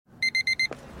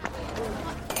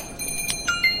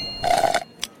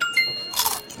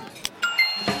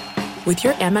With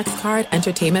your Amex card,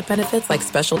 entertainment benefits like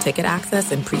special ticket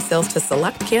access and pre-sales to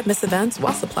select can't-miss events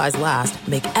while supplies last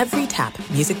make every tap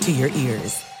music to your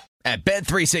ears. At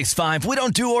Bet365, we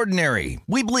don't do ordinary.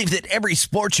 We believe that every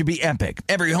sport should be epic.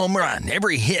 Every home run,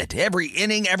 every hit, every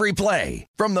inning, every play.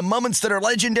 From the moments that are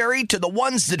legendary to the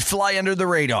ones that fly under the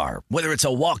radar. Whether it's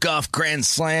a walk-off grand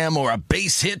slam or a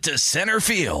base hit to center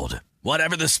field.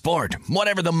 Whatever the sport,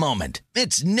 whatever the moment,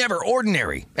 it's never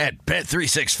ordinary at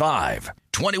Bet365.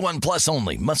 21 plus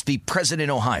only. Must be present in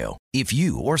Ohio. If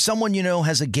you or someone you know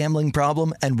has a gambling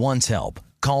problem and wants help,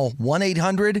 call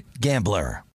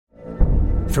 1-800-GAMBLER.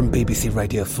 From BBC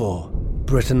Radio 4,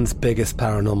 Britain's biggest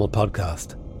paranormal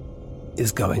podcast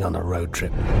is going on a road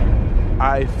trip.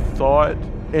 I thought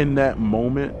in that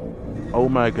moment, oh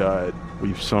my God,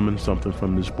 we've summoned something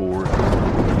from this board.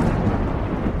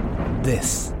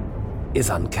 This is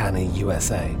Uncanny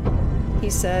USA. He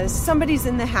says, somebody's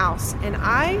in the house, and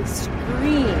I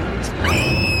screamed.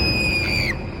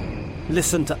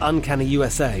 Listen to Uncanny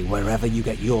USA wherever you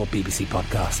get your BBC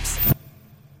podcasts,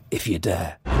 if you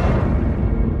dare.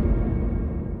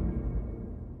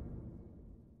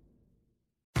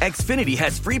 Xfinity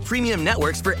has free premium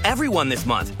networks for everyone this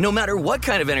month, no matter what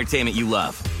kind of entertainment you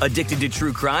love. Addicted to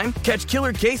true crime? Catch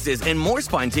killer cases and more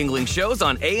spine-tingling shows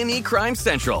on A&E Crime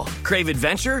Central. Crave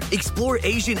adventure? Explore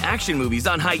Asian action movies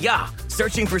on Hayya.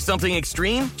 Searching for something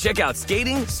extreme? Check out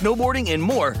skating, snowboarding, and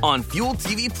more on Fuel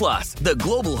TV Plus, the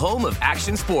global home of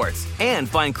action sports. And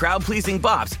find crowd-pleasing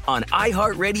bops on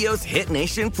iHeartRadio's Hit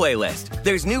Nation playlist.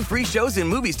 There's new free shows and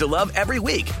movies to love every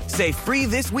week. Say free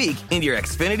this week in your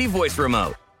Xfinity voice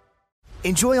remote.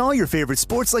 Enjoy all your favorite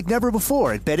sports like never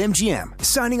before at BetMGM.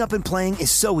 Signing up and playing is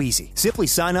so easy. Simply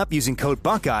sign up using code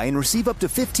Buckeye and receive up to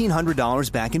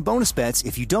 $1,500 back in bonus bets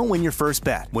if you don't win your first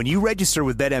bet. When you register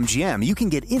with BetMGM, you can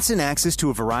get instant access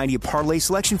to a variety of parlay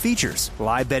selection features,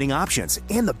 live betting options,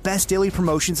 and the best daily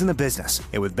promotions in the business.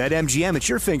 And with BetMGM at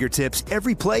your fingertips,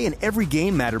 every play and every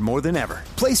game matter more than ever.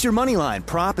 Place your moneyline,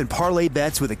 prop, and parlay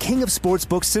bets with the king of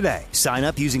sportsbooks today. Sign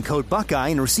up using code Buckeye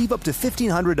and receive up to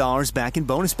 $1,500 back in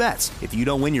bonus bets if you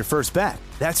don't win your first bet.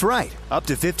 That's right, up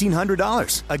to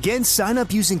 $1,500. Again, sign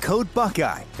up using code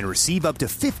Buckeye and receive up to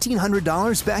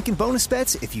 $1,500 back in bonus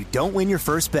bets if you don't win your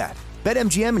first bet.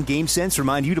 BetMGM and GameSense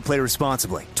remind you to play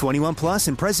responsibly. 21 plus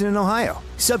and present in Ohio.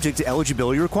 Subject to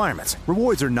eligibility requirements.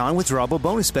 Rewards are non-withdrawable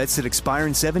bonus bets that expire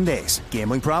in 7 days.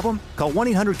 Gambling problem? Call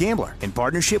 1-800-GAMBLER in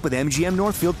partnership with MGM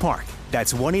Northfield Park.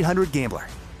 That's 1-800-GAMBLER.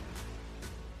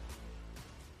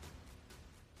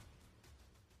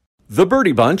 The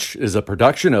Birdie Bunch is a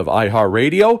production of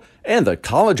iHeartRadio and the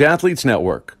College Athletes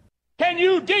Network. Can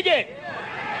you dig it?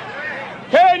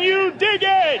 Can you dig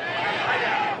it?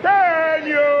 Can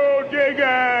you dig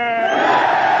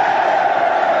it?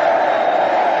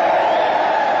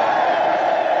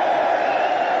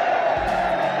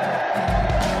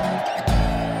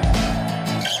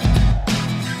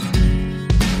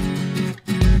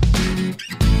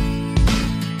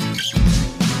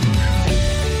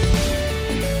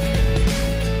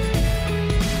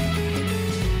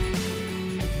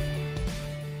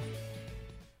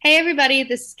 Hey everybody,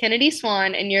 this is Kennedy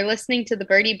Swan, and you're listening to the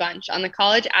Birdie Bunch on the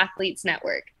College Athletes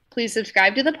Network. Please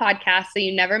subscribe to the podcast so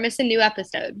you never miss a new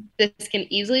episode. This can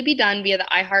easily be done via the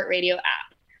iHeartRadio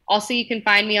app. Also, you can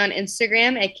find me on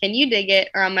Instagram at Can You Dig It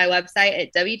or on my website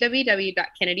at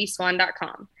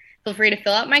www.kennedyswan.com. Feel free to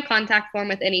fill out my contact form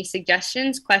with any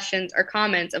suggestions, questions, or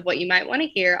comments of what you might want to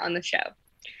hear on the show.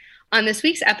 On this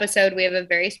week's episode, we have a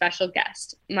very special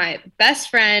guest, my best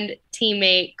friend,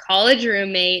 teammate, college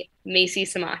roommate, Macy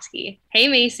Somoskey. Hey,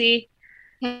 Macy.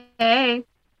 Hey.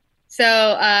 So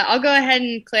I'll go ahead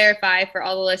and clarify for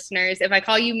all the listeners. If I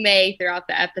call you May throughout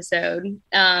the episode,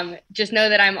 just know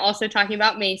that I'm also talking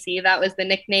about Macy. That was the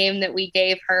nickname that we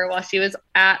gave her while she was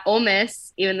at Ole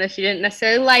Miss, even though she didn't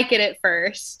necessarily like it at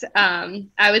first.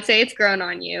 I would say it's grown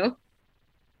on you.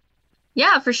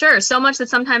 Yeah, for sure. So much that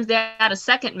sometimes they add a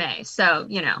second May. So,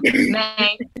 you know,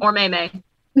 May or May.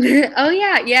 Oh,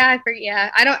 yeah. Yeah,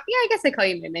 I guess I call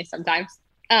you May sometimes.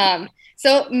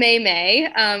 So May,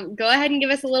 go ahead and give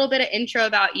us a little bit of intro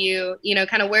about you, you know,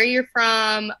 kind of where you're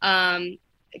from, kind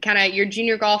of your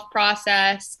junior golf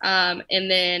process, and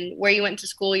then where you went to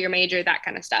school, your major, that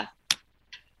kind of stuff.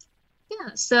 Yeah,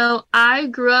 so I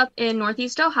grew up in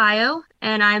Northeast Ohio,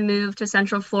 and I moved to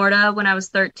Central Florida when I was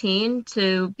 13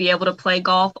 to be able to play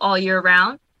golf all year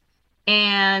round,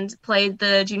 and played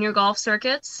the junior golf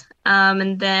circuits.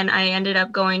 And then I ended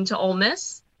up going to Ole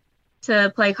Miss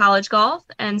to play college golf.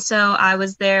 And so I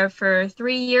was there for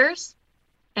 3 years,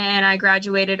 and I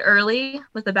graduated early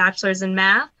with a bachelor's in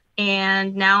math.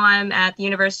 And now I'm at the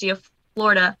University of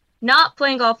Florida not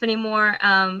playing golf anymore,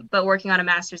 but working on a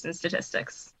master's in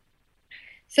statistics.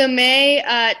 So May,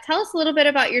 tell us a little bit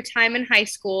about your time in high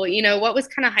school. What was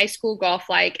kind of high school golf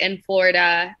like in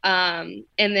Florida? And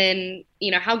then,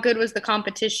 how good was the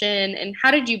competition and how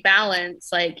did you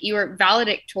balance, like you were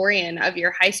valedictorian of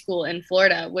your high school in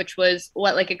Florida, which was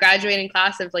what, like a graduating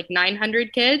class of like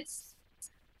 900 kids?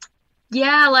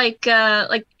 Yeah, like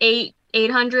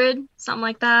 800, something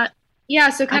like that. Yeah,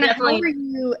 so kind of how were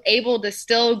you able to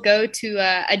still go to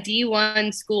a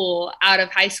D1 school out of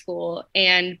high school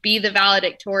and be the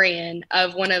valedictorian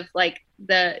of one of like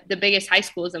the biggest high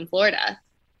schools in Florida?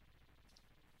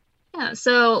 Yeah,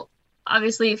 so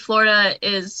obviously Florida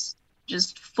is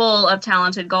just full of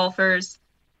talented golfers.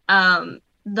 The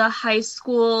high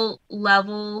school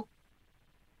level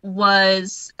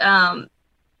was,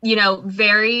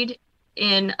 varied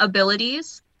in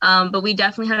abilities. But we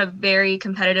definitely had a very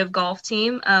competitive golf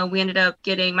team. We ended up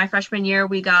getting, my freshman year,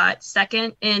 we got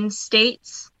second in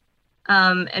states.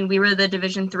 And we were the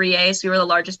Division 3A, so we were the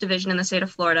largest division in the state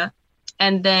of Florida.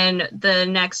 And then the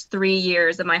next 3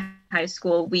 years of my high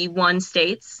school, we won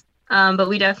states. But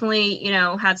we definitely,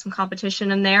 had some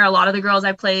competition in there. A lot of the girls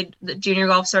I played the junior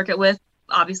golf circuit with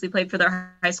obviously played for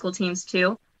their high school teams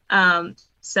too.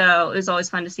 So it was always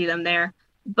fun to see them there.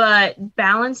 But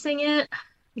balancing it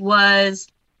was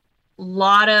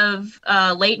lot of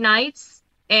late nights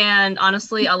and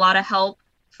honestly a lot of help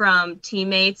from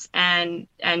teammates and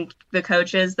the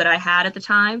coaches that I had at the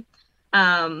time.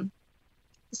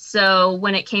 So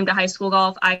when it came to high school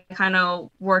golf, I kind of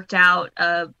worked out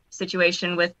a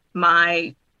situation with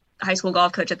my high school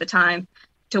golf coach at the time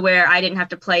to where I didn't have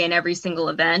to play in every single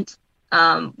event,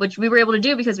 which we were able to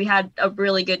do because we had a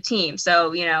really good team.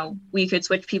 So, we could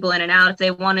switch people in and out if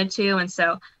they wanted to. And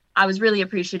so I was really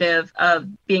appreciative of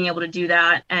being able to do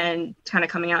that and kind of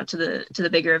coming out to the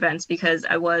bigger events because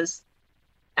I was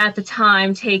at the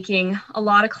time taking a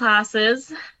lot of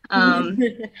classes. All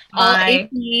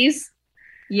APs.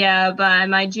 Yeah, by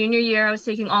my junior year, I was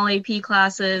taking all AP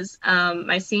classes.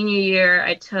 My senior year,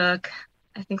 I took,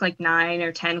 I think like 9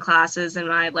 or 10 classes in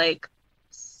my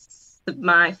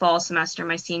fall semester,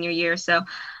 my senior year. So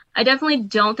I definitely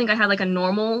don't think I had like a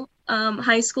normal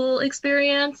high school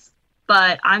experience.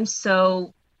 But I'm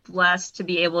so blessed to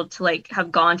be able to like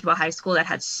have gone to a high school that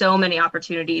had so many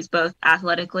opportunities, both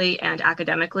athletically and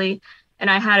academically. And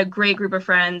I had a great group of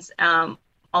friends. All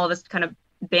of us kind of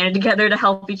banded together to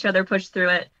help each other push through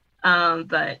it.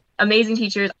 But amazing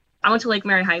teachers. I went to Lake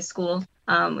Mary High School,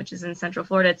 which is in Central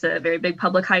Florida. It's a very big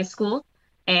public high school.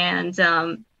 And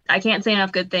I can't say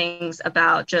enough good things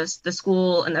about just the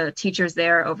school and the teachers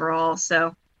there overall.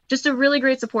 So just a really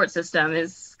great support system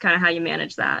is kind of how you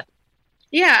manage that.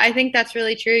 Yeah, I think that's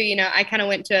really true. I kind of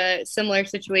went to a similar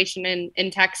situation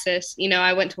in Texas.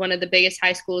 I went to one of the biggest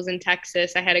high schools in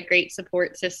Texas. I had a great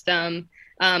support system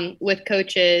with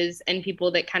coaches and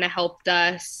people that kind of helped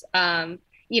us, kind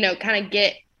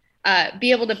of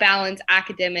be able to balance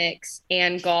academics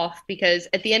and golf because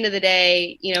at the end of the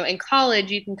day, in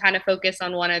college, you can kind of focus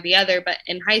on one or the other, but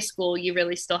in high school, you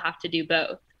really still have to do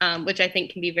both, which I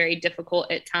think can be very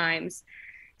difficult at times.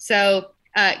 So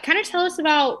kind of tell us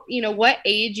about, what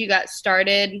age you got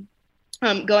started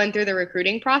going through the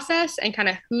recruiting process and kind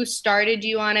of who started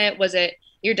you on it. Was it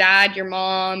your dad, your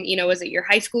mom, was it your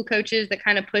high school coaches that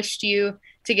kind of pushed you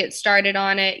to get started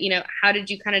on it? How did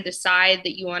you kind of decide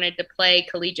that you wanted to play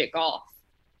collegiate golf?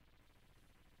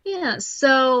 Yeah,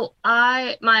 so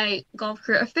my golf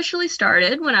career officially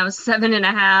started when I was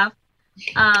 7.5.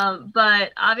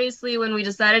 But obviously when we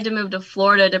decided to move to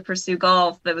Florida to pursue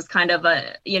golf, it was kind of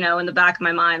a, in the back of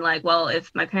my mind, like, well,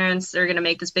 if my parents are going to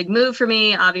make this big move for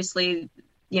me, obviously,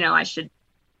 I should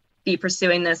be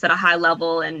pursuing this at a high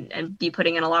level and be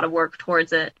putting in a lot of work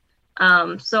towards it.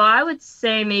 So I would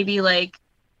say maybe like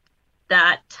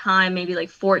that time, maybe like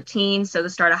 14. So the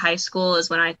start of high school is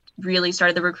when I really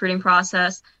started the recruiting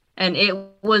process. And it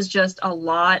was just a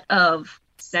lot of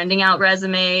sending out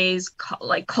resumes,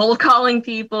 like cold calling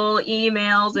people,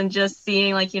 emails, and just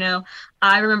seeing like,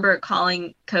 I remember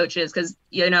calling coaches because,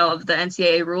 of the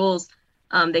NCAA rules,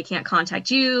 they can't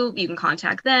contact you, you can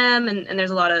contact them. And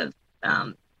there's a lot of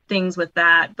things with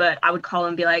that. But I would call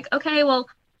and be like, okay, well,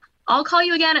 I'll call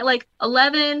you again at like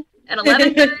 11 and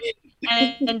 11:30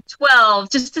 and 12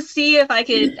 just to see if I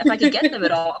could get them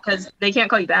at all because they can't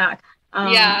call you back.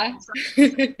 Yeah.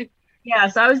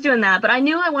 So I was doing that, but I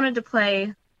knew I wanted to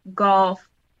play golf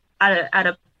at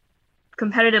a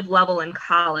competitive level in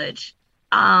college.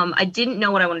 I didn't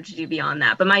know what I wanted to do beyond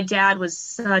that, but my dad was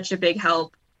such a big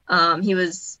help. He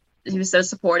was so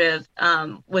supportive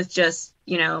with just,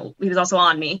 he was also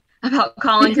on me about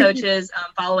calling coaches,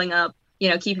 following up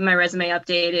keeping my resume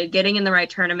updated, getting in the right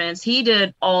tournaments. He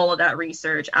did all of that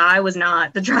research. I was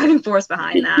not the driving force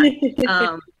behind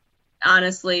that.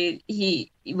 Honestly,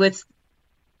 with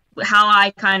how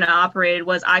I kind of operated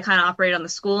on the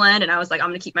school end, and I was like, I'm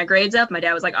going to keep my grades up. My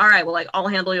dad was like, all right, well, like, I'll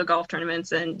handle your golf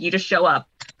tournaments and you just show up,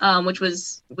 which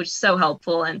was so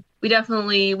helpful. And we had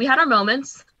our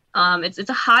moments. It's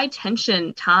a high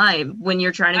tension time when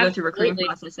you're trying to go through recruiting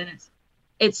process, and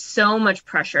it's so much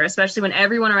pressure, especially when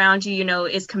everyone around you,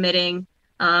 is committing.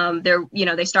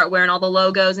 They start wearing all the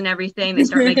logos and everything. They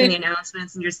start making the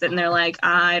announcements, and you're sitting there like,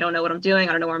 I don't know what I'm doing.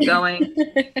 I don't know where I'm going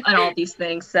and all these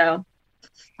things. So,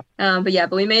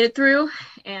 but we made it through.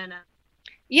 And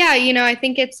I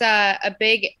think it's a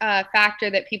big factor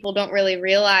that people don't really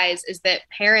realize is that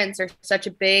parents are such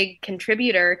a big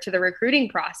contributor to the recruiting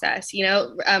process.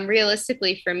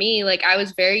 Realistically for me, like, I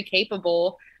was very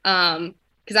capable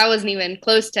because I wasn't even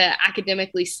close to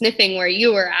academically sniffing where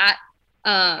you were at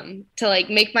to like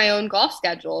make my own golf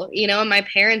schedule, and my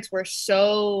parents were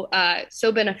so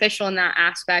beneficial in that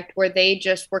aspect where they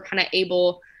just were kind of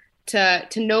able to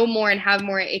know more and have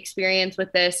more experience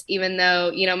with this, even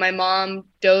though, my mom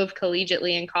dove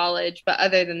collegiately in college. But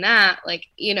other than that, like,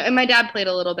 and my dad played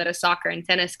a little bit of soccer and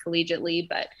tennis collegiately.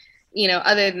 But,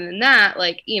 other than that,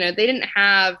 like, they didn't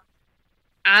have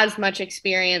as much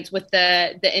experience with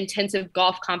the intensive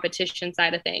golf competition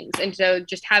side of things. And so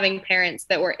just having parents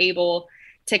that were able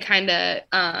to kind of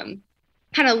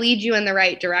lead you in the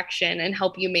right direction and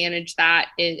help you manage that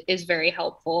is very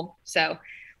helpful. So,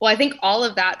 well, I think all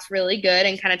of that's really good,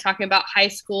 and kind of talking about high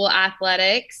school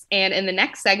athletics. And in the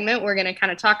next segment, we're going to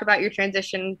kind of talk about your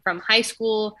transition from high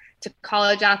school to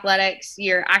college athletics,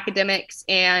 your academics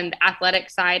and athletic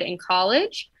side in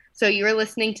college. So you're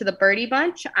listening to the Birdie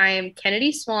Bunch. I am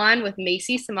Kennedy Swan with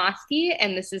Macy Somoskey,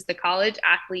 and this is the College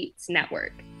Athletes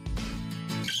Network.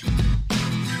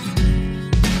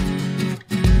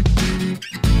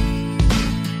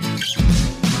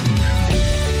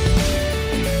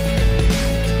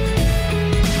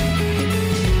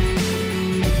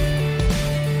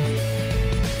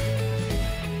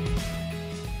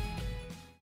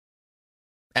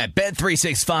 At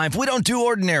Bet365, we don't do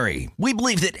ordinary. We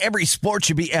believe that every sport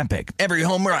should be epic. Every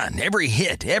home run, every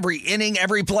hit, every inning,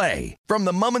 every play. From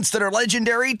the moments that are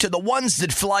legendary to the ones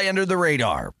that fly under the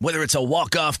radar. Whether it's a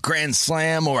walk-off grand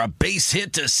slam or a base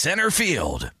hit to center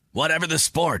field. Whatever the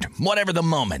sport, whatever the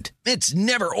moment. It's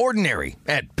never ordinary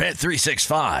at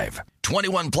Bet365.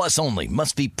 21 plus only.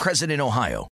 Must be present in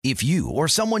Ohio. If you or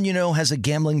someone you know has a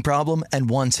gambling problem and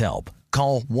wants help,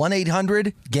 call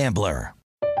 1-800-GAMBLER.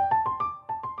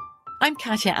 I'm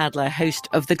Katya Adler, host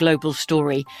of The Global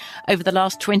Story. Over the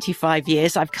last 25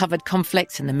 years, I've covered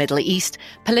conflicts in the Middle East,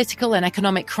 political and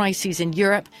economic crises in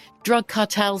Europe, drug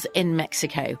cartels in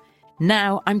Mexico.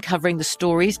 Now I'm covering the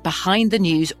stories behind the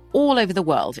news all over the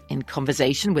world in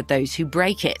conversation with those who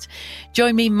break it.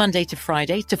 Join me Monday to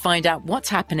Friday to find out what's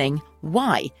happening,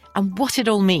 why, and what it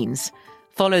all means.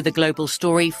 Follow The Global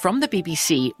Story from the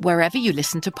BBC wherever you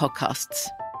listen to podcasts.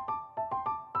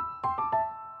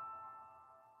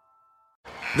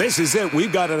 This is it.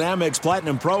 We've got an Amex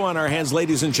Platinum Pro on our hands,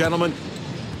 ladies and gentlemen.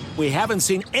 We haven't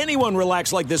seen anyone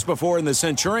relax like this before in the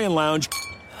Centurion Lounge.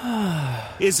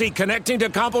 Is he connecting to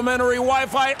complimentary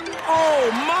Wi-Fi? Oh,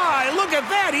 my! Look at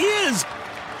that! He is!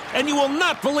 And you will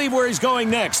not believe where he's going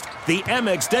next. The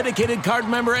Amex dedicated card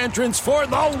member entrance for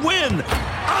the win!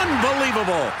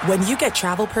 Unbelievable! When you get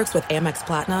travel perks with Amex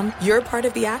Platinum, you're part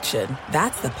of the action.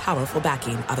 That's the powerful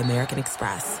backing of American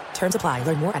Express. Terms apply.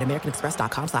 Learn more at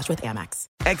americanexpress.com/withAmex.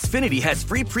 Xfinity has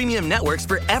free premium networks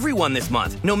for everyone this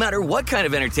month, no matter what kind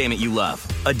of entertainment you love.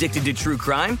 Addicted to true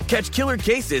crime? Catch killer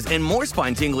cases and more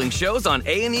spine-tingling shows on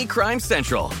A&E Crime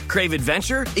Central. Crave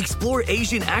adventure? Explore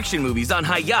Asian action movies on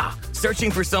Hi-YAH.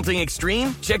 Searching for something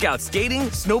extreme? Check out skating,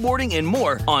 snowboarding, and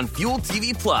more on Fuel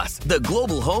TV Plus, the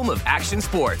global home of action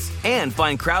sports. And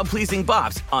find crowd-pleasing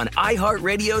bops on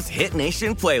iHeartRadio's Hit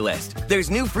Nation playlist. There's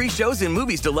new free shows and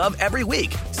movies to love every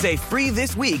week. Say free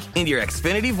this week in your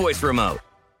Xfinity voice remote.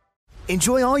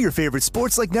 Enjoy all your favorite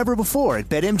sports like never before at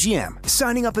BetMGM.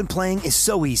 Signing up and playing is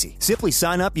so easy. Simply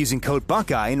sign up using code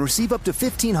Buckeye and receive up to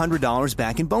 $1,500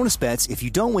 back in bonus bets if you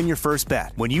don't win your first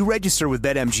bet. When you register with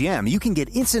BetMGM, you can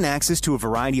get instant access to a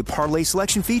variety of parlay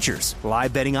selection features,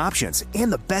 live betting options,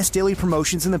 and the best daily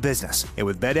promotions in the business. And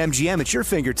with BetMGM at your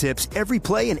fingertips, every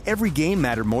play and every game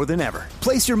matter more than ever.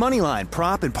 Place your moneyline,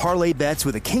 prop, and parlay bets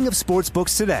with the king of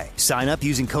sportsbooks today. Sign up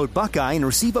using code Buckeye and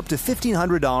receive up to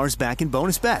 $1,500 back in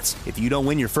bonus bets if you don't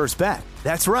win your first bet.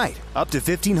 That's right, up to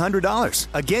 $1,500.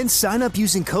 Again, sign up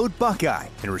using code Buckeye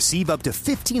and receive up to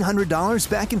 $1,500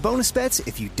 back in bonus bets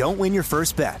if you don't win your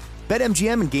first bet.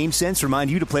 BetMGM and GameSense remind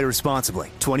you to play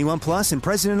responsibly. 21 plus and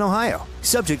present in Ohio.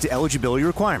 Subject to eligibility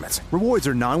requirements. Rewards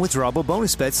are non-withdrawable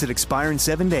bonus bets that expire in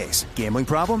 7 days. Gambling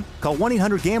problem? Call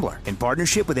 1-800-GAMBLER in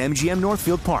partnership with MGM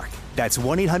Northfield Park. That's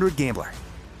 1-800-GAMBLER.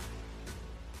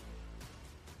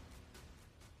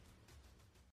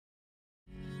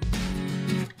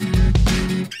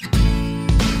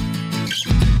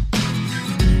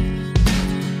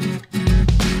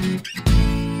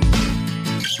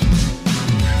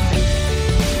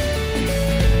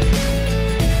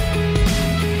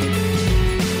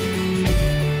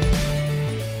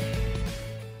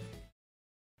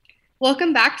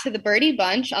 Welcome back to the Birdie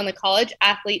Bunch on the College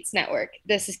Athletes Network.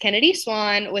 This is Kennedy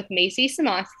Swan with Macy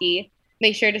Somoskey.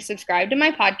 Make sure to subscribe to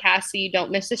my podcast so you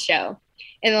don't miss a show.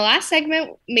 In the last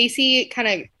segment, Macy kind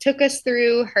of took us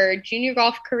through her junior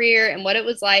golf career and what it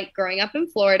was like growing up in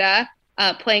Florida,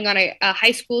 playing on a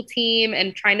high school team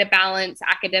and trying to balance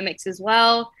academics as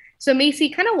well. So Macy,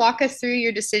 kind of walk us through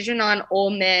your decision on Ole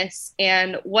Miss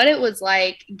and what it was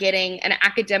like getting an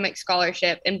academic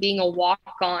scholarship and being a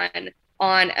walk-on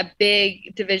on a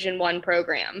big Division I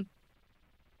program.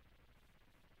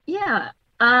 Yeah.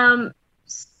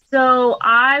 So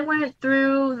I went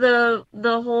through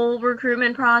the whole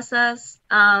recruitment process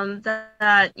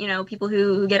that you know, people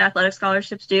who get athletic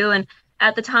scholarships do. And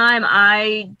at the time,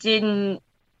 I didn't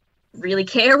really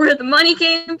care where the money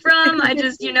came from. I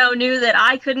just, knew that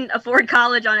I couldn't afford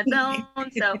college on its own.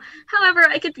 So however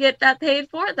I could get that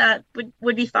paid for, that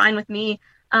would be fine with me.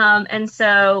 And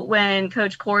so when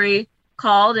Coach Corey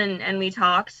called and we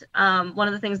talked, one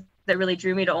of the things that really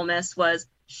drew me to Ole Miss was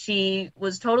she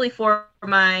was totally for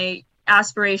my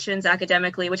aspirations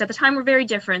academically, which at the time were very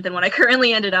different than what I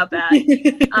currently ended up at.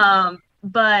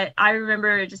 But I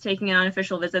remember just taking an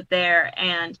unofficial visit there,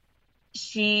 and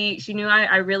she knew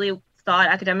I really thought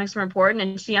academics were important,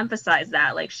 and she emphasized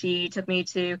that. Like, she took me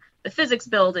to the physics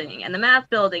building and the math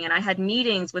building, and I had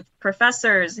meetings with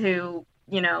professors who,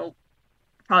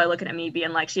 probably looking at me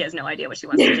being like, she has no idea what she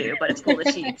wants to do, but it's cool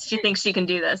that she thinks she can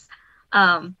do this.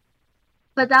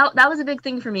 But that was a big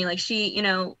thing for me. Like,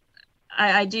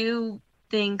 I do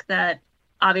think that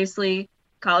obviously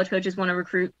college coaches want to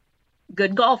recruit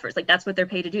good golfers. Like, that's what they're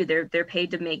paid to do. They're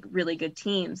paid to make really good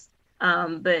teams.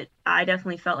 But I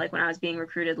definitely felt like when I was being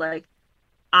recruited, like,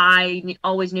 I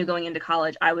always knew going into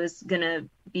college, I wanted to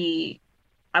be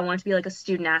like a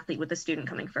student athlete with the student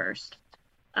coming first.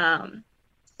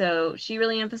 So she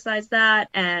really emphasized that,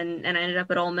 and I ended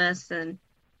up at Ole Miss, and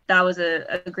that was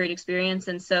a great experience.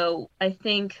 And so I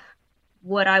think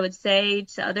what I would say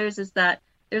to others is that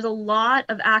there's a lot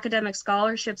of academic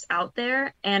scholarships out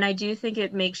there, and I do think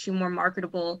it makes you more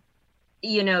marketable,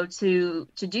 to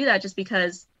do that, just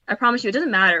because I promise you, it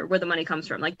doesn't matter where the money comes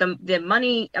from. Like, the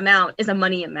money amount is a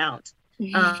money amount.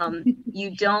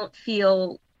 You don't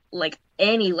feel like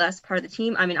any less part of the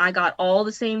team. I mean, I got all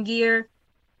the same gear,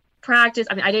 practice.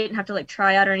 I mean, I didn't have to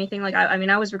try out or anything.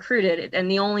 I was recruited,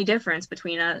 and the only difference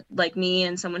between me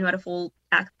and someone who had a full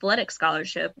athletic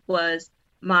scholarship was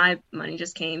my money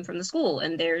just came from the school,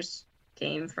 and theirs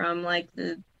came from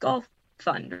the golf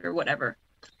fund or whatever.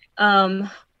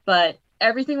 But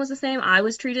everything was the same. I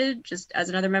was treated just as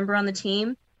another member on the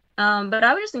team. But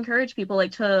I would just encourage people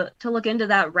to look into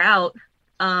that route,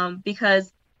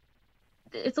 because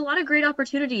it's a lot of great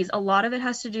opportunities. A lot of it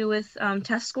has to do with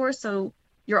test scores. So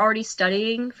you're already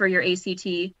studying for your ACT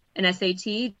and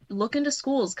SAT, look into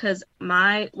schools, because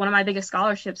one of my biggest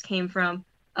scholarships came from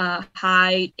a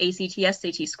high ACT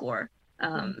SAT score,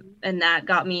 and that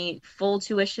got me full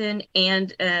tuition and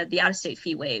the out-of-state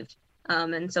fee waived.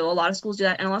 And so a lot of schools do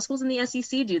that, and a lot of schools in the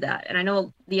SEC do that. And I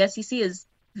know the SEC is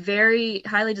very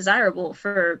highly desirable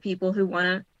for people who want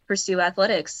to pursue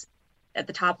athletics at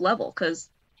the top level, because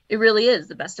it really is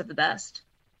the best of the best.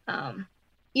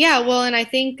 Yeah, well, and I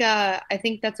think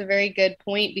that's a very good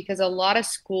point, because a lot of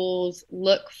schools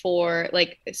look for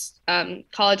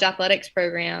college athletics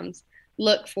programs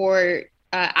look for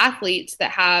athletes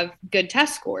that have good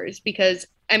test scores, because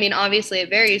I mean, obviously it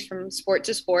varies from sport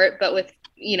to sport, but with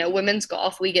women's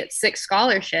golf, we get 6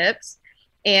 scholarships,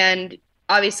 and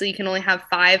obviously you can only have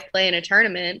 5 play in a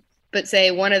tournament, but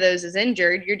say one of those is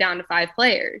injured, you're down to 5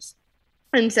 players.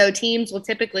 And so teams will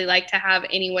typically like to have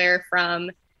anywhere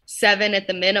from 7 at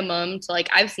the minimum to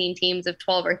I've seen teams of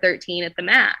 12 or 13 at the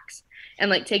max.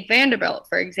 And take Vanderbilt,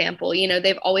 for example,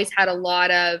 they've always had a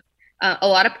lot of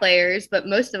players, but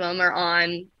most of them are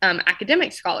on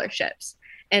academic scholarships.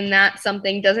 And that's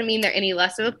something, doesn't mean they're any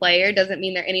less of a player, doesn't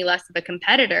mean they're any less of a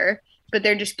competitor, but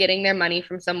they're just getting their money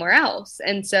from somewhere else.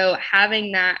 And so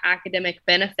having that academic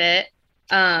benefit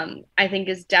I think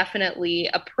is definitely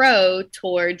a pro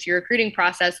towards your recruiting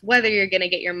process, whether you're going to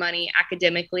get your money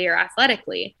academically or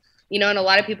athletically. And a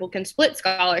lot of people can split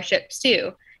scholarships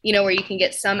too, where you can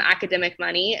get some academic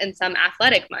money and some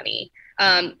athletic money.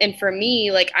 And for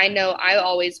me, like, I know I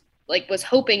always was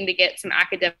hoping to get some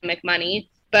academic money,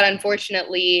 but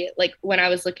unfortunately, like when I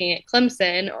was looking at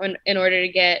Clemson, in order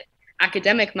to get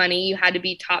academic money, you had to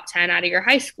be top 10 out of your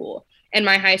high school. And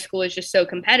my high school is just so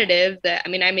competitive that,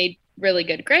 I made really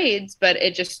good grades, but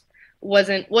it just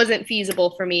wasn't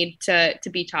feasible for me to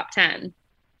be top 10.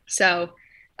 So,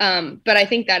 but I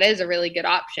think that is a really good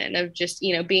option of just,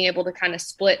 being able to kind of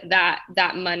split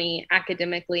that money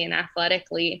academically and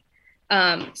athletically.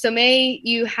 So May,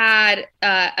 you had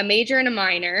a major and a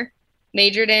minor,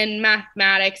 majored in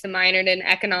mathematics and minored in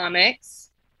economics.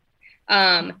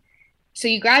 So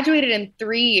you graduated in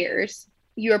 3 years.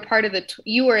 You were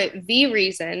you were the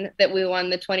reason that we won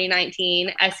the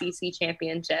 2019 SEC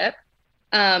championship.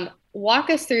 Walk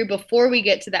us through, before we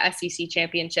get to the SEC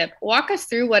championship, walk us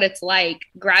through what it's like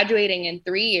graduating in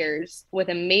 3 years with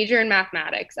a major in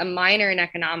mathematics, a minor in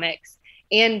economics,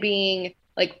 and being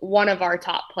like one of our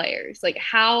top players. Like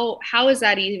how is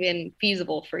that even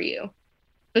feasible for you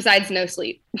besides no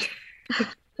sleep?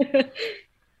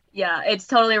 Yeah, it's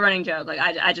totally a running joke. Like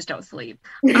I just don't sleep.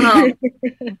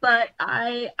 But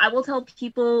I will tell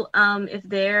people if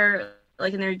they're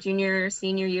like in their junior or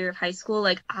senior year of high school,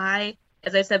 like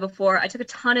as I said before, I took a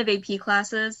ton of AP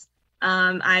classes.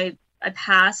 I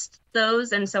passed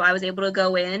those, and so I was able to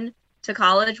go in to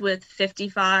college with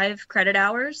 55 credit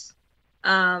hours.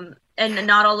 And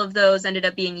not all of those ended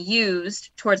up being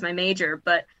used towards my major,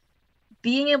 but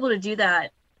being able to do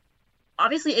that,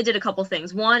 obviously it did a couple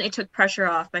things. One, it took pressure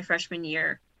off my freshman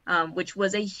year, which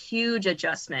was a huge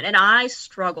adjustment. And I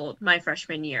struggled my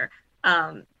freshman year,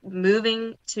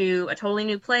 moving to a totally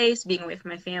new place, being away from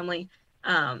my family.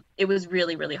 It was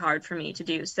really, really hard for me to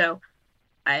do. So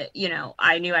I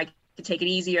knew I could take it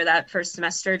easier that first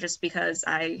semester just because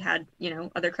I had,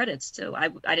 other credits. So I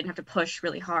didn't have to push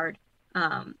really hard.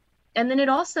 And then it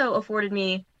also afforded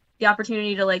me the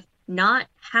opportunity to not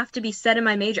have to be set in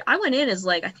my major. I went in as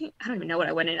I don't even know what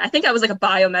I went in. I think I was a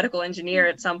biomedical engineer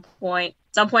at some point.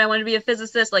 At some point I wanted to be a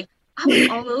physicist. I was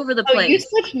all over the place. You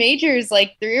switched majors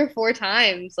 3 or 4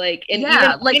 times.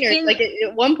 At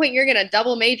one point you're gonna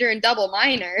double major and double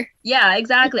minor. Yeah,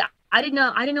 exactly. I didn't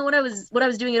know what I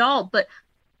was doing at all, but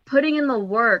putting in the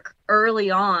work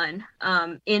early on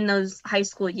in those high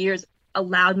school years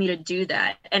allowed me to do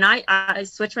that. And I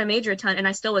switched my major a ton, and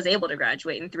I still was able to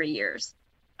graduate in 3 years.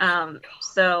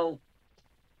 So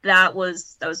that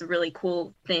was a really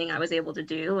cool thing I was able to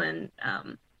do. And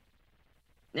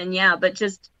yeah, but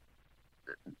just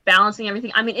balancing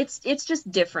everything. It's just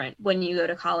different when you go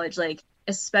to college,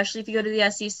 especially if you go to the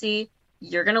SEC,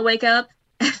 you're going to wake up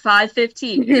at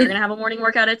 5:15. You're going to have a morning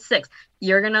workout at 6.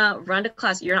 You're going to run to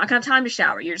class. You're not going to have time to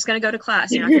shower. You're just going to go to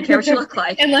class. You're not going to care what you look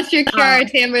like. Unless you're Chiara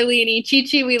Tamberlini.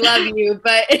 Chi-Chi, we love you,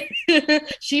 but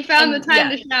she found the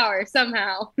time to shower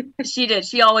somehow. She did.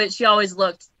 She always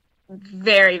looked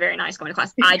very, very nice going to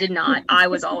class. I did not. I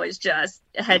was always just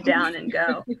head down and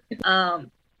go.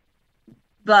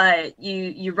 But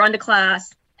you run to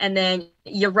class, and then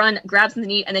you grab something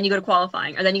to eat, and then you go to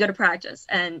qualifying, or then you go to practice.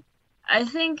 And I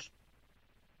think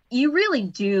you really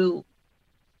do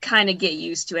kind of get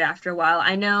used to it after a while.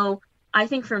 I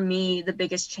think for me, the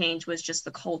biggest change was just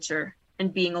the culture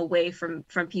and being away from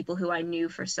people who I knew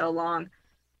for so long.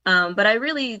 But I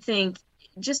really think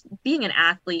just being an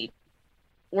athlete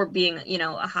or being,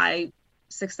 a highly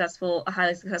successful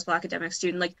academic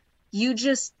student, you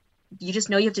just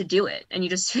know you have to do it, and you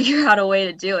just figure out a way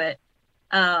to do it.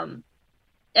 And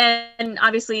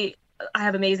obviously I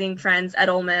have amazing friends at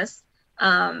Ole Miss,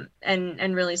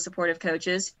 and really supportive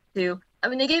coaches who,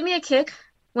 they gave me a kick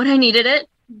when I needed it,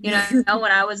 when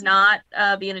I was not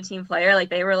being a team player.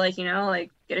 They were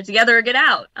get it together or get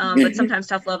out. But sometimes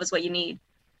tough love is what you need.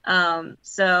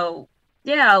 So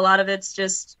yeah, a lot of it's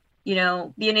just,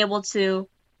 being able to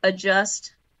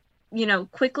adjust,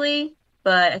 quickly,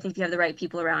 but I think if you have the right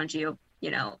people around you,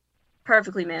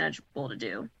 perfectly manageable to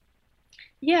do.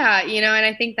 Yeah, and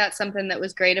I think that's something that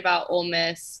was great about Ole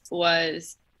Miss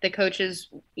was the coaches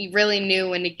really knew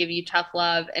when to give you tough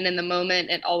love. And in the moment,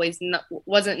 it always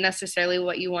wasn't necessarily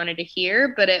what you wanted to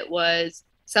hear, but it was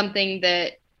something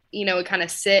that, would kind of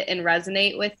sit and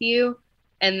resonate with you.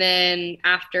 And then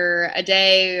after a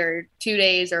day or 2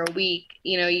 days or a week,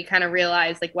 you kind of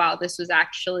realize wow, this was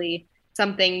actually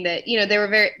something that, they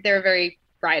were very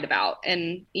right about.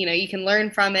 And, you can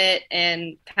learn from it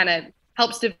and kind of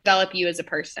helps develop you as a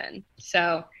person.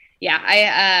 So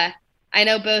yeah, I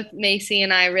know both Macy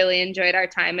and I really enjoyed our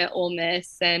time at Ole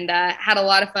Miss and had a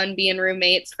lot of fun being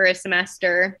roommates for a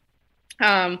semester.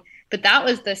 But that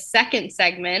was the second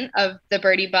segment of the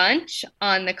Birdie Bunch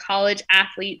on the College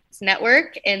Athletes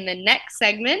Network. In the next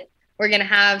segment, we're going to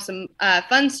have some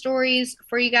fun stories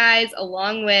for you guys,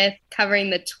 along with covering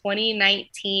the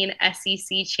 2019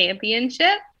 SEC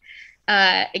Championship.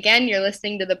 Again, you're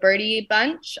listening to the Birdie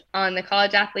Bunch on the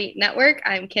College Athlete Network.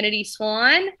 I'm Kennedy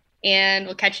Swan, and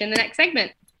we'll catch you in the next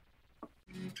segment.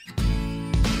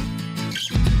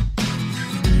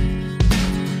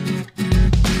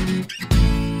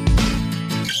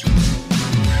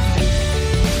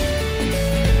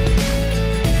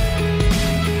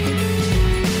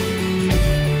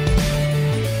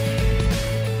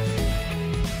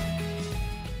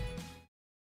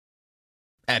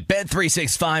 At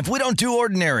Bet365, we don't do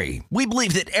ordinary. We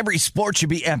believe that every sport should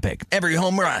be epic. Every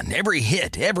home run, every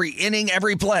hit, every inning,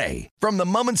 every play. From the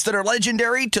moments that are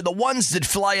legendary to the ones that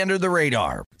fly under the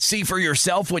radar. See for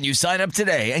yourself when you sign up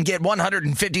today and get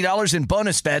 $150 in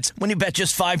bonus bets when you bet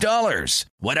just $5.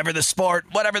 Whatever the sport,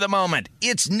 whatever the moment,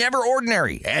 it's never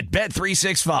ordinary at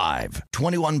Bet365.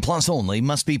 21 plus only.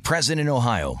 Must be present in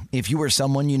Ohio. If you or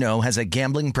someone you know has a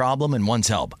gambling problem and wants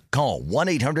help, call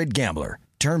 1-800-GAMBLER.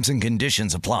 Terms and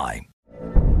conditions apply.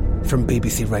 From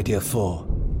BBC Radio 4,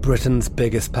 Britain's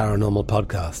biggest paranormal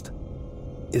podcast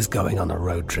is going on a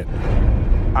road trip.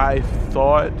 I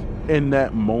thought in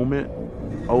that moment,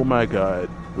 oh my God,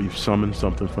 we've summoned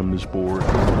something from this board.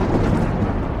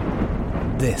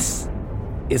 This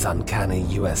is Uncanny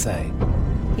USA.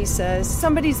 He says,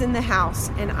 somebody's in the house,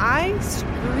 and I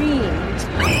screamed.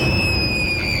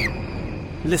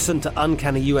 Listen to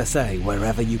Uncanny USA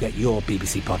wherever you get your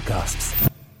BBC podcasts,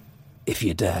 if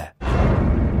you dare.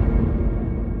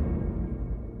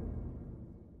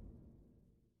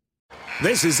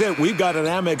 This is it. We've got an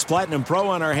Amex Platinum Pro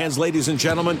on our hands, ladies and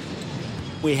gentlemen.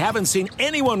 We haven't seen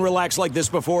anyone relax like this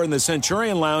before in the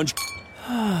Centurion Lounge.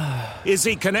 Is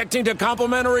he connecting to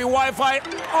complimentary Wi-Fi?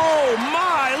 Oh,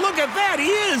 my! Look at that! He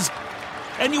is!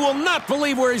 And you will not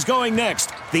believe where he's going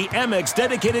next. The Amex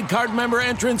dedicated card member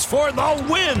entrance for the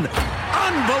win!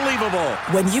 Unbelievable!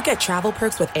 When you get travel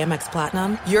perks with Amex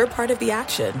Platinum, you're part of the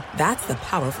action. That's the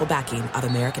powerful backing of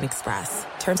American Express.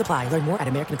 Terms apply. Learn more at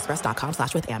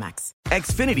americanexpress.com/withAmex.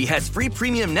 Xfinity has free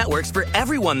premium networks for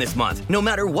everyone this month, no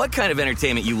matter what kind of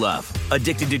entertainment you love.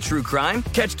 Addicted to true crime?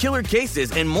 Catch killer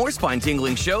cases and more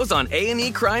spine-tingling shows on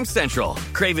A&E Crime Central.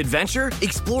 Crave adventure?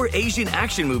 Explore Asian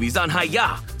action movies on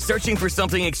Hi-YAH. Searching for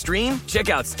something extreme? Check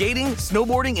out skating,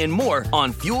 snowboarding, and more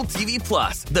on Fuel TV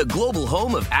Plus, the global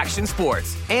home of action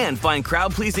sports. And find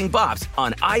crowd-pleasing bops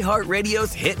on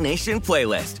iHeartRadio's Hit Nation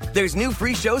playlist. There's new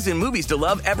free shows and movies to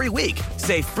love every week.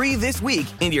 Say free this week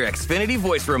in your Xfinity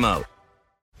voice remote.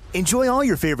 Enjoy all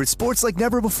your favorite sports like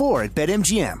never before at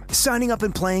BetMGM. Signing up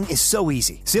and playing is so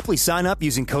easy. Simply sign up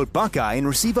using code Buckeye and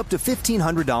receive up to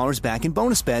 $1,500 back in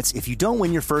bonus bets if you don't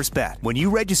win your first bet. When you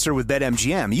register with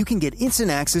BetMGM, you can get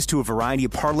instant access to a variety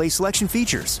of parlay selection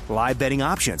features, live betting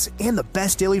options, and the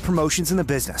best daily promotions in the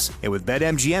business. And with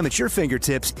BetMGM at your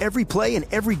fingertips, every play and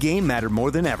every game matter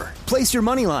more than ever. Place your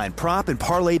moneyline, prop, and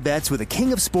parlay bets with the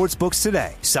king of sportsbooks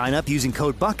today. Sign up using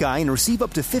code Buckeye and receive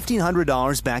up to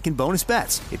 $1,500 back in bonus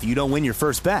bets if you don't win your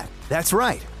first bet. That's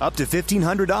right, up to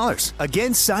 $1,500.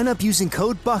 Again, sign up using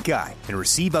code Buckeye and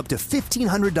receive up to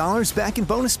 $1,500 back in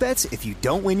bonus bets if you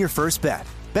don't win your first bet.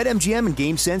 BetMGM and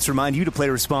GameSense remind you to play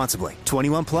responsibly.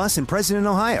 21 plus and present in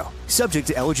Ohio. Subject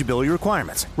to eligibility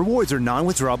requirements. Rewards are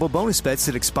non-withdrawable bonus bets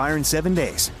that expire in 7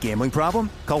 days. Gambling problem?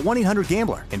 Call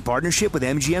 1-800-GAMBLER in partnership with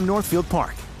MGM Northfield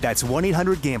Park. That's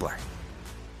 1-800-GAMBLER.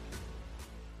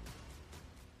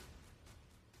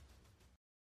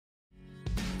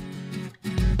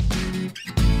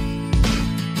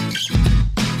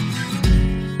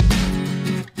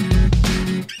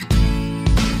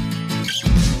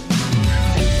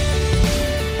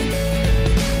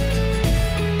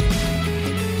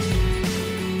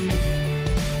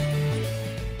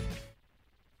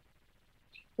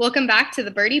 Welcome back to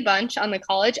the Birdie Bunch on the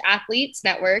College Athletes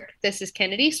Network. This is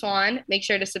Kennedy Swan. Make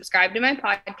sure to subscribe to my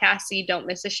podcast so you don't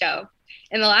miss a show.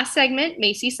 In the last segment,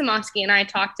 Macy Somoskey and I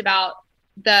talked about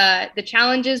the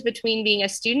challenges between being a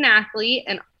student athlete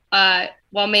and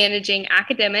while managing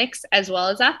academics as well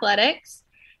as athletics.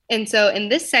 And so in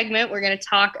this segment, we're going to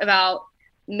talk about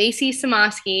Macy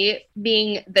Somoskey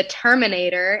being the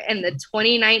Terminator in the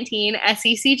 2019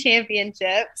 SEC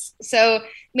Championships. So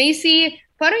Macy,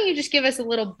 why don't you just give us a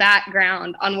little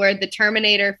background on where the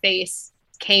Terminator face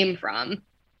came from?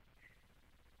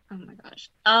 Oh my gosh.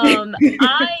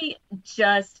 I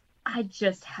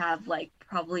just have like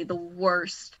probably the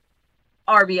worst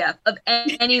RBF of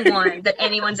anyone that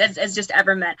anyone's has just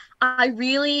ever met. I'm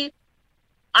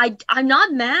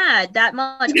not mad that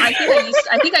much.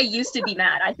 I think I used to be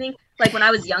mad. I think like when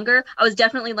I was younger, I was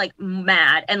definitely like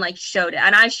mad and like showed it.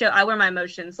 And I wear my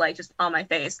emotions like just on my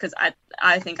face because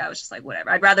I think I was just like whatever.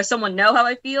 I'd rather someone know how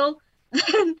I feel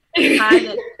than hide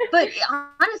it. But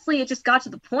honestly, it just got to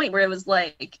the point where it was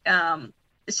like I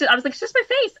was like, it's just my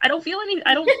face. I don't feel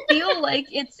like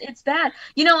it's bad.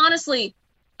 You know, honestly,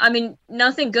 I mean,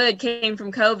 nothing good came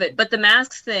from COVID, but the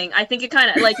masks thing, I think it kind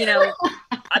of like, you know,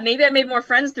 maybe I made more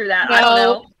friends through that. No, I don't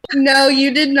know. No,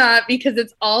 you did not, because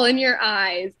it's all in your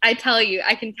eyes. I tell you,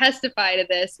 I can testify to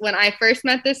this. When I first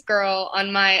met this girl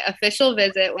on my official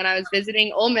visit, when I was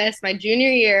visiting Ole Miss my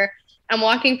junior year, I'm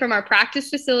walking from our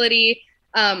practice facility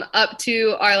up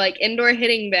to our like indoor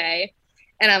hitting bay,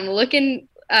 and I'm looking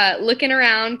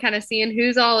around, kind of seeing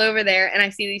who's all over there, and I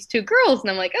see these two girls, and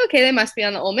I'm like, okay, they must be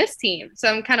on the Ole Miss team. So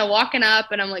I'm kind of walking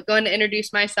up, and I'm like going to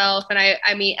introduce myself, and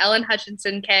I meet Ellen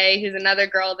Hutchinson Kay, who's another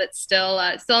girl that's still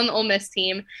on the Ole Miss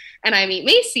team, and I meet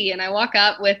Macy, and I walk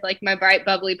up with like my bright,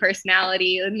 bubbly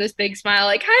personality and this big smile,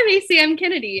 like, hi, Macy, I'm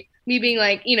Kennedy. Me being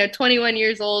like, 21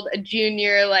 years old, a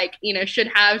junior, like,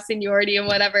 should have seniority and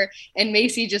whatever. And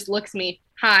Macy just looks me,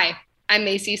 hi, I'm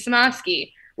Macy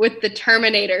Somoskey, with the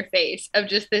Terminator face of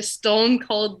just this stone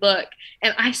cold look.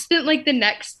 And I spent like the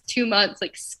next 2 months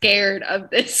like scared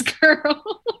of this girl.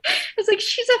 I was like,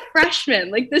 she's a freshman.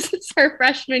 Like, this is her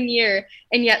freshman year.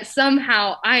 And yet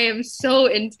somehow I am so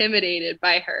intimidated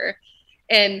by her.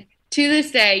 And to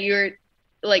this day, you're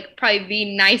like probably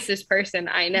the nicest person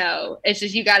I know. It's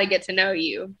just, you got to get to know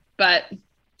you. But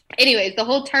anyways, the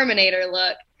whole Terminator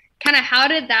look, kind of how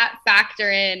did that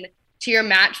factor in to your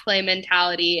match play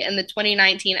mentality in the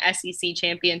 2019 SEC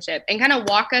championship, and kind of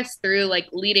walk us through like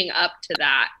leading up to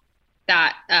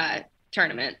that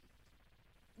tournament?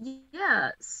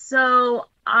 Yeah. So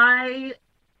I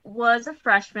was a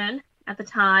freshman at the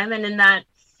time, and in that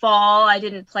fall, I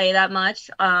didn't play that much.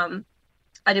 I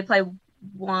did play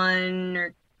 1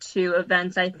 or 2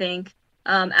 events, I think,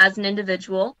 as an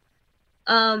individual.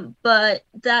 But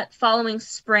that following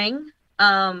spring,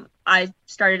 I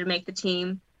started to make the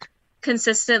team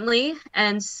consistently,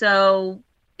 and so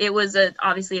it was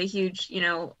obviously a huge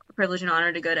privilege and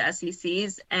honor to go to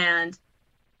SECs. And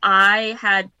I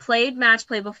had played match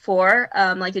play before,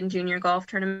 like in junior golf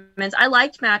tournaments. I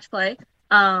liked match play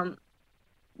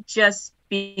just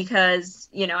because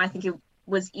I think it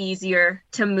was easier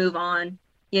to move on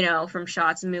from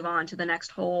shots and move on to the next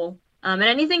hole, and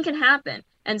anything can happen.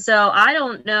 And so I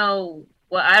don't know,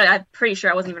 well, I'm pretty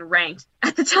sure I wasn't even ranked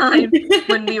at the time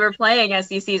when we were playing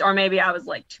SECs, or maybe I was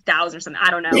like 2000 or something. I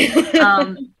don't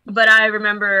know. But I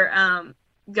remember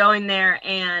going there,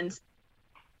 and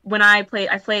when I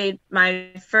played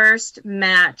my first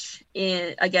match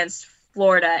against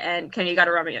Florida, and Kenny, you got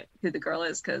to remember who the girl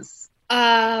is, because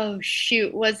oh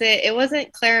shoot, it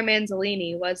wasn't Clara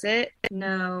Manzolini, was it?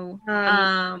 No.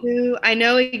 Who, I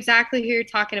know exactly who you're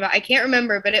talking about. I can't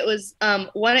remember, but it was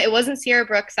it wasn't Sierra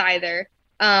Brooks either.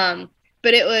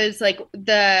 But it was like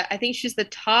I think she's the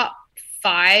top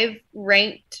 5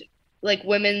 ranked like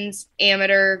women's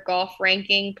amateur golf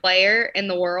ranking player in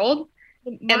the world.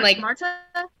 And like Marta?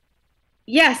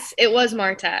 Yes, it was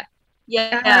Marta.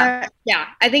 Yeah. Yeah,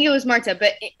 I think it was Marta,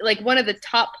 but like one of the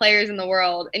top players in the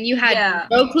world, and you had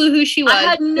no clue who she was. I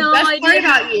had no idea. Part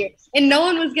about you, and no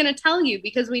one was going to tell you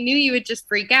because we knew you would just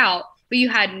freak out, but you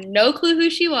had no clue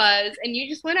who she was, and you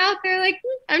just went out there like,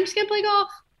 I'm just going to play golf.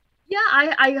 Yeah,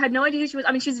 I had no idea who she was.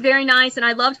 I mean, she's very nice, and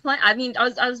I loved playing. I mean, I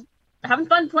was having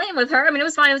fun playing with her. I mean, it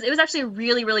was fine. It was actually a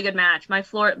really, really good match. My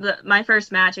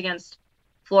first match against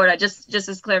Florida. Just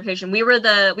as clarification, we were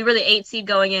the 8th seed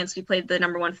going in, so we played the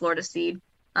number 1 Florida seed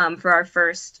for our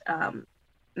first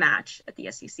match at the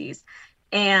SECs,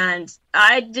 and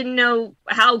I didn't know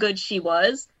how good she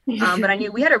was, but I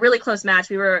knew we had a really close match.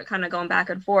 We were kind of going back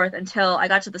and forth until I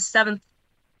got to the 7th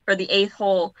or the 8th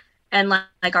hole. And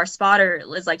like our spotter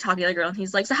was like talking to the other girl, and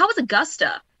he's like, "So how was Augusta?"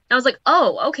 And I was like,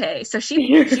 "Oh, okay." So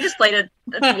she just played at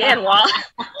the end while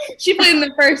she played in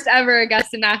the first ever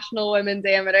Augusta National Women's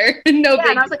Amateur. No big.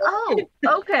 And I was like, "Oh,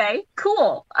 okay,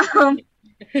 cool."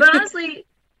 But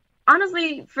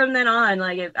honestly, from then on,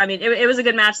 like, it was a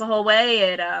good match the whole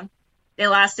way. It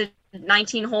lasted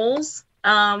 19 holes,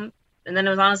 and then it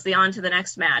was honestly on to the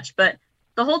next match. But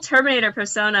the whole Terminator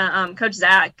persona, Coach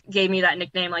Zach gave me that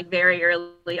nickname like very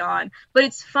early on. But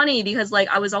it's funny because like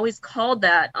I was always called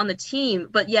that on the team,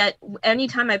 but yet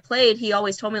anytime I played, he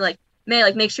always told me like, May,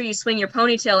 like make sure you swing your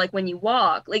ponytail like when you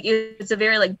walk. Like it's a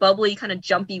very like bubbly kind of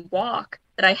jumpy walk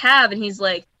that I have, and he's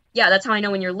like, yeah, that's how I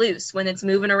know when you're loose, when it's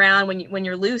moving around, when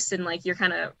you're loose and like you're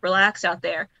kind of relaxed out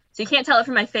there. So you can't tell it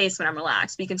from my face when I'm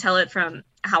relaxed, but you can tell it from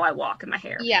how I walk and my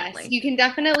hair. Yes, apparently. you can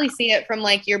definitely see it from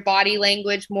like your body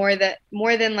language more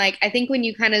than like, I think when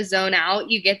you kind of zone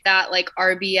out, you get that like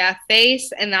RBF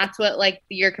face, and that's what like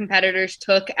your competitors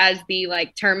took as the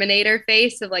like Terminator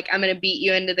face of like, I'm gonna beat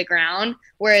you into the ground.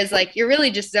 Whereas like you're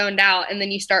really just zoned out, and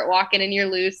then you start walking and you're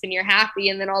loose and you're happy,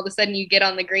 and then all of a sudden you get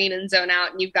on the green and zone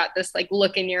out, and you've got this like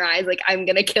look in your eyes like, I'm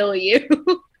gonna kill you.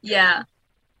 Yeah.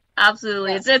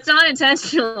 Absolutely. It's not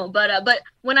intentional, but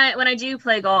when I do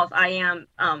play golf, I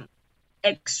am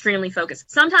extremely focused.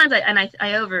 Sometimes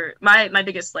my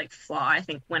biggest like flaw, I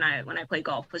think, when I play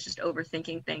golf was just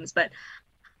overthinking things, but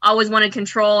I always wanted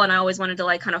control, and I always wanted to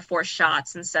like kind of force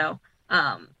shots, and so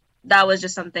that was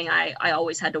just something I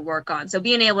always had to work on. So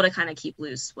being able to kind of keep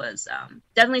loose was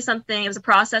definitely something. It was a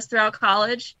process throughout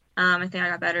college. I think I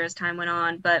got better as time went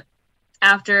on, but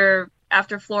after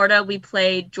Florida, we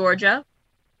played Georgia.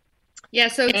 Yeah,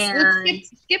 so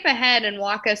let's skip ahead and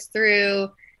walk us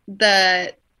through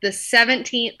the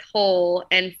 17th hole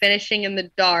and finishing in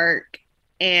the dark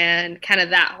and kind of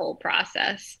that whole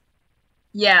process.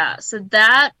 Yeah, so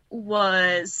that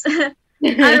was I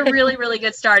had a really, really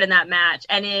good start in that match,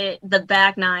 and the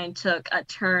back nine took a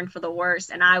turn for the worse,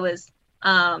 and I was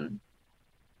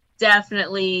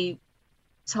definitely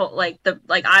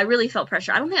I really felt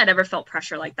pressure. I don't think I'd ever felt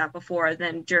pressure like that before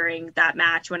than during that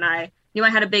match when I knew I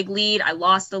had a big lead. I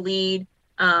lost the lead.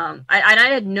 I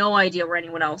had no idea where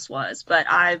anyone else was, but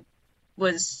I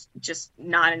was just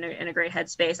not in a great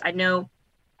headspace. I know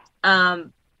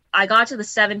I got to the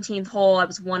 17th hole. I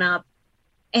was one up,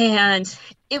 and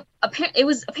it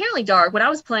was apparently dark. When I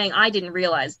was playing, I didn't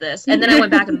realize this. And then I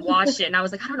went back and watched it, and I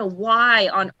was like, I don't know why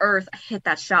on earth I hit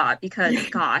that shot, because,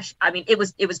 gosh, I mean, it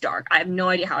was dark. I have no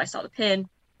idea how I saw the pin.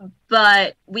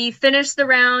 But we finished the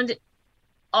round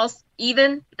all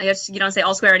even. I guess you don't say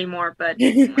all square anymore, but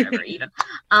whatever, even.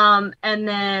 And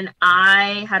then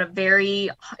I had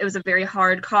it was a very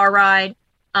hard car ride.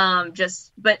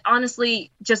 But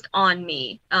honestly, just on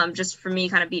me, just for me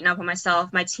kind of beating up on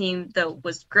myself. My team, though,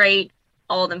 was great.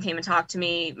 All of them came and talked to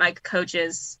me. My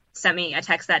coaches sent me a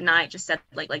text that night, just said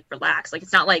like relax. Like,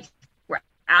 it's not like we're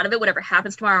out of it. Whatever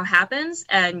happens tomorrow happens.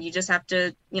 And you just have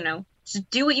to, just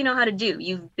do what you know how to do.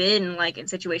 You've been like in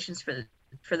situations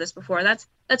for this before. That's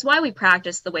why we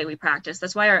practice the way we practice.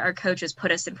 That's why our coaches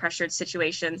put us in pressured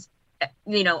situations,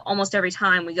 almost every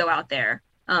time we go out there,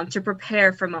 to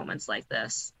prepare for moments like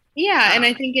this. Yeah. And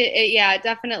I think it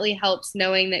definitely helps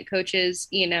knowing that coaches,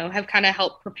 have kind of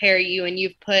helped prepare you, and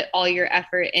you've put all your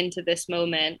effort into this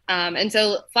moment. And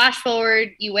so flash forward,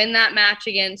 you win that match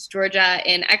against Georgia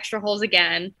in extra holes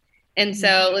again. And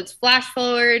so let's flash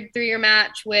forward through your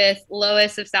match with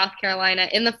Lois of South Carolina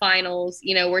in the finals.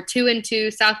 We're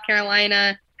 2-2. South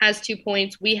Carolina has 2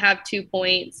 points. We have 2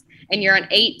 points, and you're on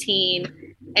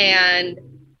 18. And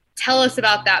tell us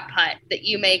about that putt that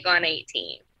you make on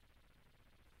 18.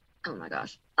 Oh my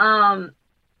gosh.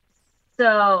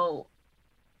 So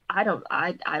I don't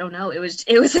know. It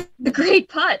was a great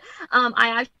putt.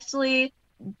 I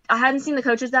hadn't seen the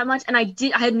coaches that much, and I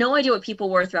had no idea what people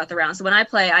were throughout the round. So when I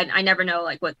play, I never know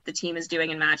like what the team is doing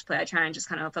in match play. I try and just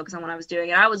kind of focus on what I was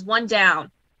doing. And I was one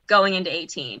down going into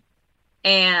 18.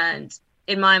 And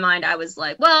in my mind, I was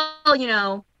like,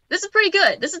 well, this is pretty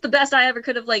good. This is the best I ever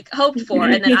could have like hoped for.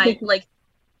 And then I like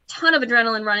ton of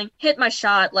adrenaline running, hit my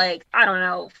shot, like, I don't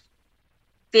know,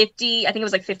 50, I think it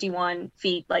was like 51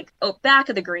 feet, like back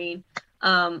of the green.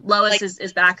 Lois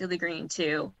is back of the green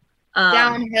too.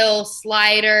 Downhill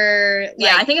slider.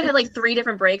 Yeah, I think it had like 3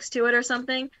 different breaks to it or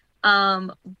something.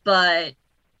 But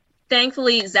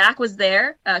thankfully Zach was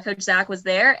there. Coach Zach was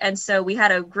there. And so we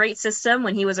had a great system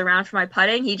when he was around for my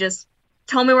putting. He just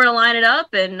told me where to line it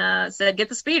up and said, get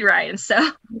the speed right. And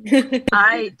so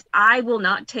I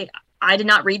did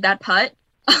not read that putt.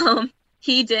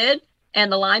 He did. And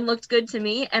the line looked good to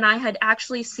me. And I had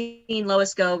actually seen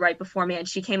Lois go right before me, and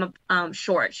she came up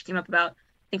short. She came up about, I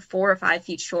think, 4 or 5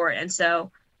 feet short. And so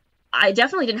I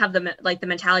definitely didn't have the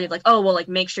mentality of like, oh, well, like,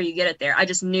 make sure you get it there. I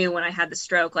just knew when I had the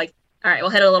stroke, like, all right,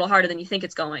 we'll hit it a little harder than you think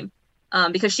it's going.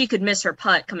 Because she could miss her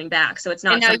putt coming back. So it's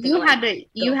not. And now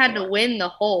you had to win the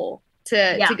hole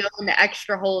to go into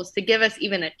extra holes to give us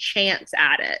even a chance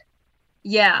at it.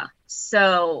 Yeah.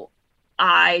 So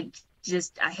I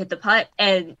hit the putt,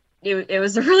 and it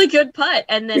was a really good putt.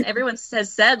 And then everyone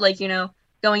has said, like,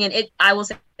 going in, I will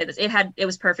say this, it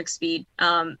was perfect speed.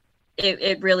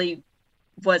 It really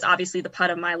was obviously the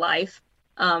putt of my life.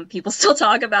 People still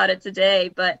talk about it today,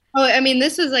 but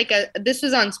this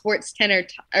was on Sports Center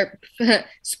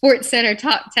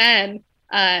Top 10.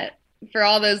 For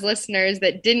all those listeners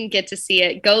that didn't get to see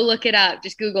it, go look it up.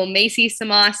 Just Google Macy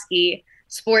Somoskey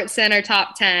Sports Center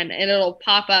top 10, and it'll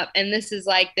pop up. And this is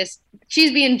like this,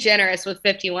 she's being generous with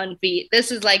 51 feet.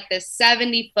 This is like this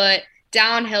 70-foot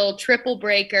downhill triple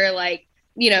breaker, like,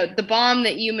 the bomb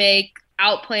that you make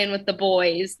out playing with the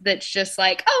boys. That's just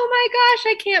like, oh my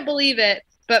gosh, I can't believe it.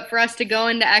 But for us to go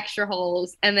into extra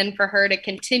holes and then for her to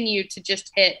continue to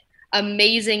just hit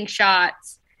amazing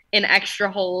shots in extra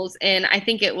holes. And I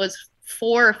think it was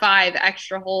 4 or 5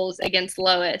 extra holes against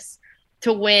Lois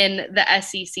to win the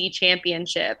SEC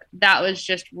championship. That was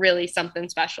just really something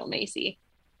special, Macy.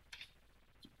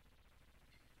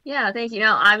 Yeah, thank you.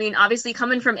 Obviously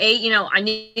coming from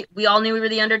 8, we all knew we were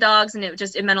the underdogs, and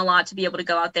it meant a lot to be able to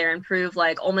go out there and prove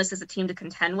like Ole Miss is a team to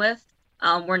contend with.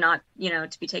 We're not,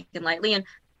 to be taken lightly. And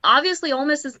obviously Ole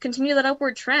Miss has continued that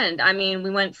upward trend.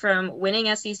 We went from winning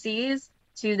SECs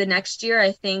to the next year.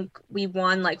 I think we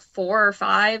won like 4 or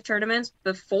 5 tournaments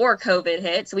before COVID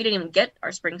hit. So we didn't even get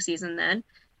our spring season then.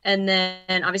 And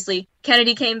then obviously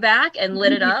Kennedy came back and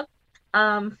lit it up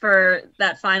for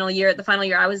that final year, the final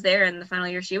year I was there and the final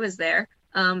year she was there,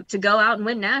 to go out and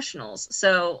win nationals.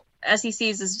 So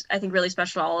SECs is, I think, really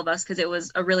special to all of us because it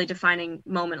was a really defining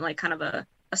moment, like kind of a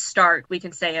start, we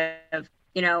can say, of,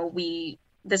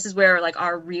 this is where like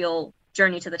our real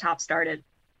journey to the top started.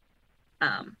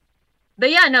 But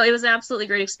yeah, no, it was an absolutely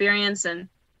great experience. And,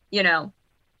 it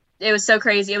was so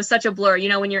crazy. It was such a blur.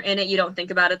 When you're in it, you don't think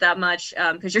about it that much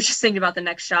because you're just thinking about the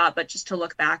next shot, but just to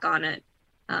look back on it,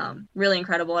 really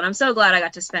incredible. And I'm so glad I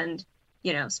got to spend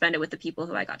it with the people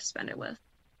who I got to spend it with.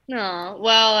 Oh,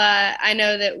 well, I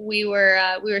know that we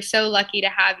were so lucky to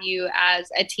have you as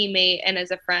a teammate and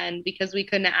as a friend because we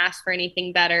couldn't ask for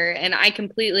anything better. And I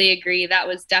completely agree. That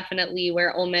was definitely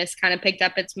where Ole Miss kind of picked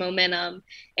up its momentum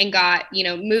and got,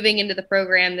 moving into the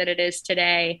program that it is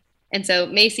today. And so,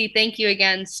 Macy, thank you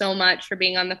again so much for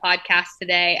being on the podcast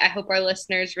today. I hope our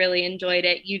listeners really enjoyed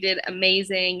it. You did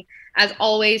amazing. As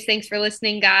always, thanks for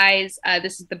listening, guys.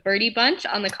 This is the Birdie Bunch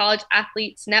on the College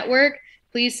Athletes Network.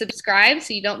 Please subscribe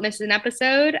so you don't miss an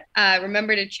episode.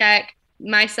 Remember to check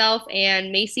myself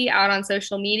and Macy out on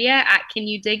social media at Can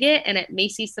You Dig It and at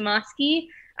Macy Somoskey.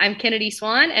 I'm Kennedy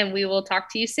Swan, and we will talk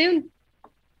to you soon.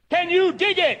 Can you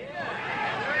dig it?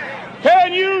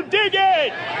 Can you dig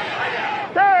it?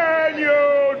 Can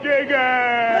you dig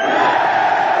it?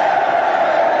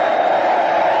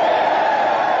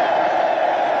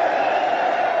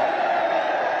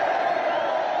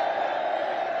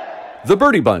 The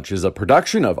Birdie Bunch is a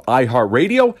production of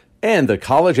iHeartRadio and the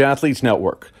College Athletes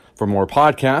Network. For more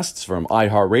podcasts from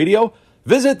iHeartRadio,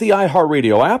 visit the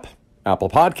iHeartRadio app, Apple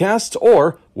Podcasts,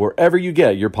 or wherever you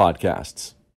get your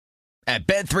podcasts. At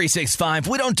Bet365,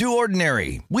 we don't do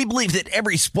ordinary. We believe that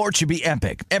every sport should be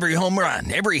epic. Every home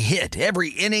run, every hit, every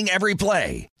inning, every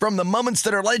play. From the moments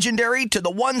that are legendary to the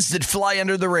ones that fly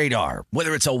under the radar.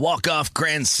 Whether it's a walk-off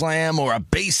grand slam or a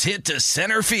base hit to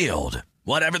center field.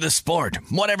 Whatever the sport,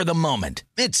 whatever the moment,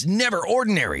 it's never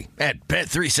ordinary at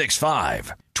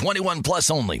Bet365. 21 plus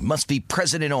only. Must be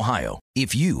present in Ohio.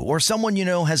 If you or someone you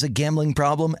know has a gambling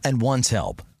problem and wants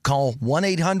help, call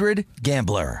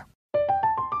 1-800-GAMBLER.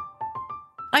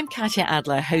 I'm Katya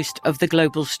Adler, host of The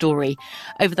Global Story.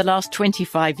 Over the last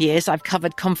 25 years, I've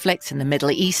covered conflicts in the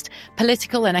Middle East,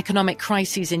 political and economic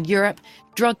crises in Europe,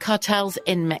 drug cartels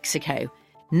in Mexico.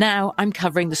 Now I'm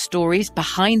covering the stories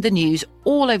behind the news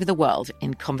all over the world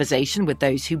in conversation with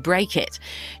those who break it.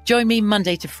 Join me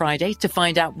Monday to Friday to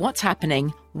find out what's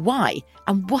happening, why,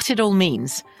 and what it all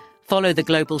means. Follow The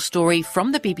Global Story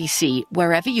from the BBC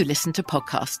wherever you listen to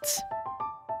podcasts.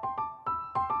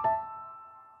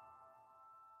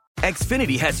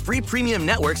 Xfinity has free premium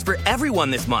networks for everyone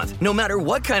this month, no matter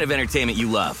what kind of entertainment you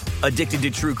love. Addicted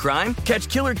to true crime? Catch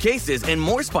killer cases and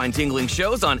more spine-tingling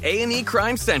shows on A&E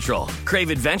Crime Central. Crave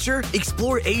adventure?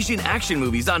 Explore Asian action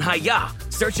movies on Hi-Ya.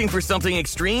 Searching for something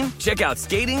extreme? Check out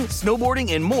skating,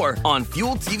 snowboarding, and more on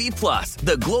Fuel TV Plus,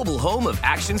 the global home of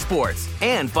action sports.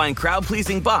 And find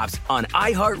crowd-pleasing bops on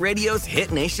iHeartRadio's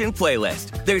Hit Nation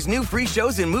playlist. There's new free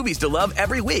shows and movies to love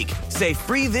every week. Say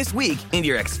free this week in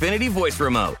your Xfinity voice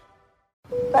remote.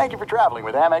 Thank you for traveling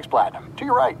with Amex Platinum. To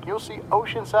your right, you'll see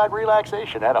oceanside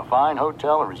relaxation at a fine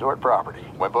hotel and resort property.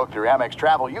 When booked through Amex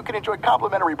Travel, you can enjoy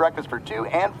complimentary breakfast for 2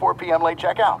 and 4 p.m. late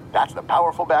checkout. That's the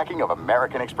powerful backing of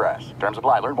American Express. Terms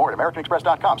apply. Learn more at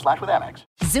americanexpress.com/withAmex.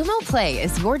 Xumo Play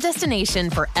is your destination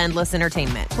for endless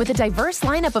entertainment. With a diverse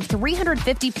lineup of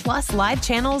 350-plus live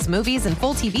channels, movies, and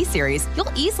full TV series,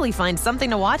 you'll easily find something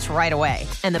to watch right away.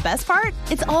 And the best part?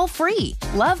 It's all free.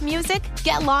 Love music?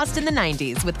 Get lost in the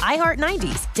 90s with iHeart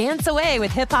 90s. vibes, dance away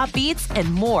with hip-hop beats,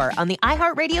 and more on the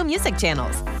iHeartRadio music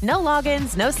channels. No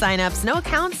logins, no signups, no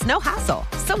accounts, no hassle.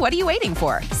 So what are you waiting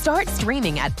for? Start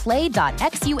streaming at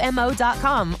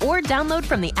play.xumo.com or download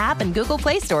from the app and Google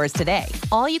Play stores today.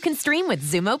 All you can stream with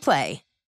Xumo Play.